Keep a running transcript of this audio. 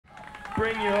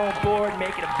bring your own board,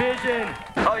 make it a vision.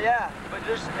 Oh yeah, but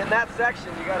just in that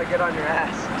section, you gotta get on your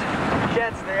ass. You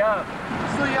can't stay up.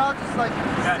 So y'all just like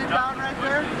sit down right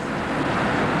there?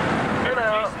 You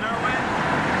know.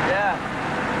 Yeah.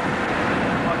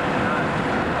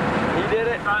 You did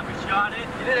it. Time we shot it.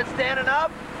 You did it standing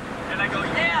up? And I go,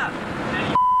 yeah! And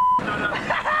he stood up.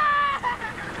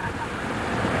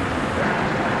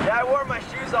 Yeah, I wore my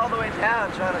shoes all the way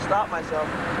down trying to stop myself.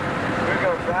 We were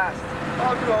going fast.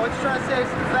 Oh, cool. What you trying to say is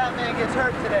the fat man gets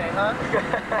hurt today, huh?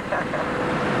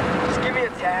 Just give me a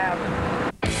tab.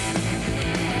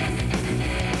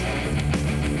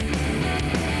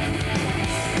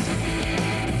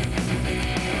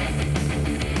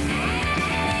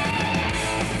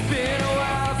 Been a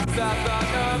while since I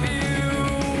thought of you.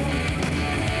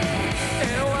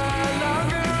 And a while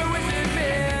longer I wish it'd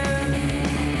been.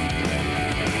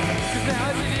 'Cause now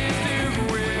it's easy to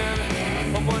win.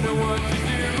 I wonder what you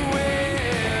do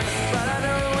when. But I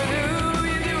know who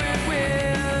you do it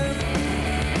with.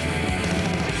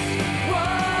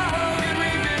 Whoa, could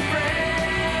we be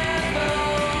friends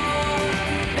though?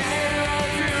 And our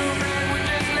true friend would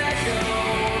just let go.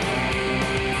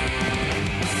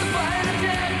 The final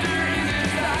chapter is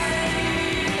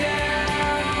inside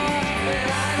now, and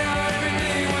I know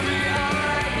everything will be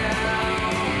alright now.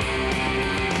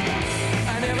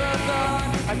 I never thought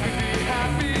I could be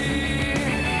happy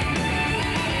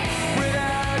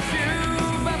without you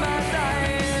by my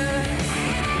side.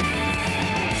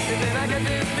 And then I got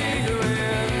this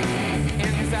feeling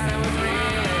inside I was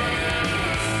real.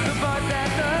 The part that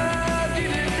loved you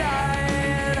just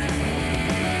died.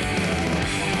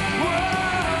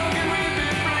 Whoa, can we be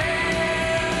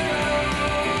friends though?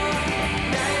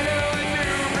 Now you know a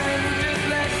true friend will just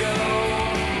let go.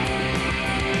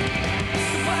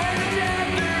 The final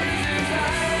chapter is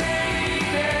inside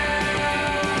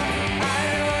now. I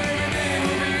know everything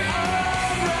will be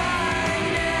alright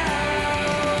now.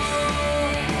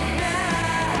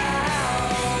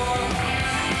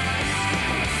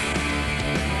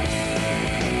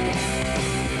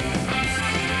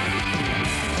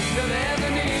 So there's no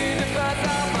need to fuss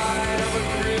our mind over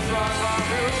who is wrong or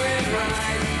who is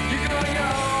right. You go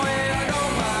your way, I go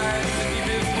mine. The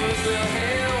deepest woods will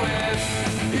hail west.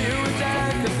 You and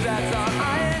time, 'cause that's all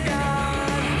I ain't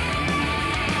got.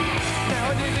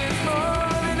 Nowadays it's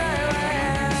more than I ever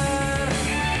had.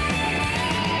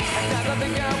 At times I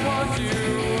think I want you,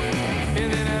 and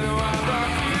then I know I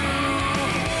brought you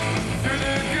through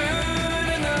the good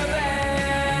and the bad.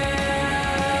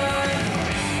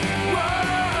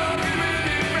 Whoa, could we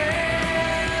be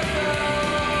friends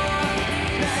though?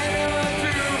 Now you know a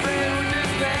true friend would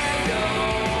just let go.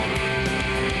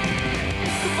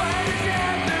 The final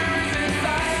chapter is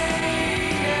inside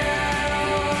now,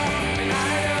 and I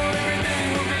know everything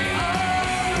will be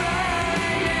alright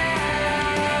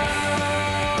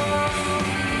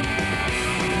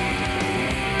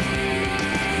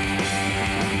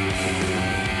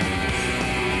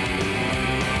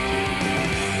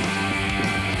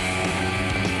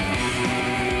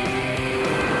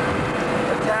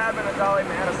A tab and a Dolly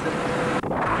Madison.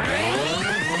 now.